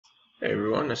Hey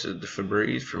everyone, this is the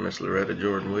Febreeze for Miss Loretta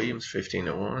Jordan Williams,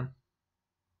 1501.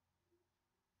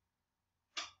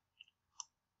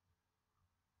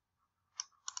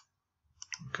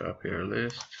 Copy our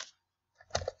list.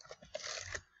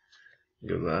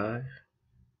 Go live.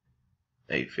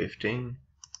 8:15.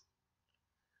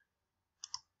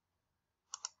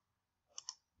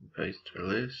 Paste our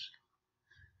list.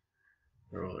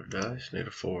 Roll our dice. Need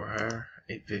a 4 or higher.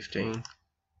 8:15.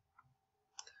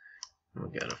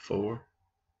 We got a 4.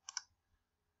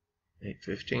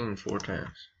 8:15 4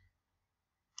 times.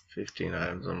 15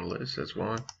 items on the list. That's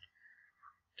 1,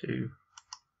 2.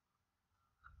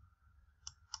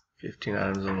 15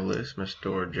 items on the list. Miss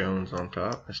Dora Jones on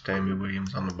top. Miss Tammy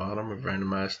Williams on the bottom. We've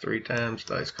randomized 3 times.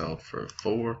 Dice called for a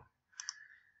 4.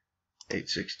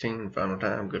 8:16. Final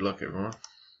time. Good luck, everyone.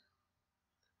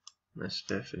 Miss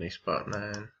Stephanie, spot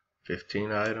 9.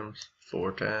 15 items.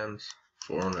 4 times.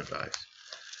 4 on the dice.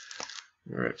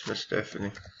 Congrats, Miss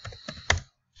Stephanie.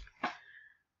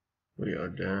 We are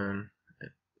done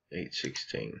at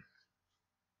 8:16.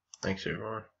 Thanks,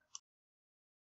 everyone.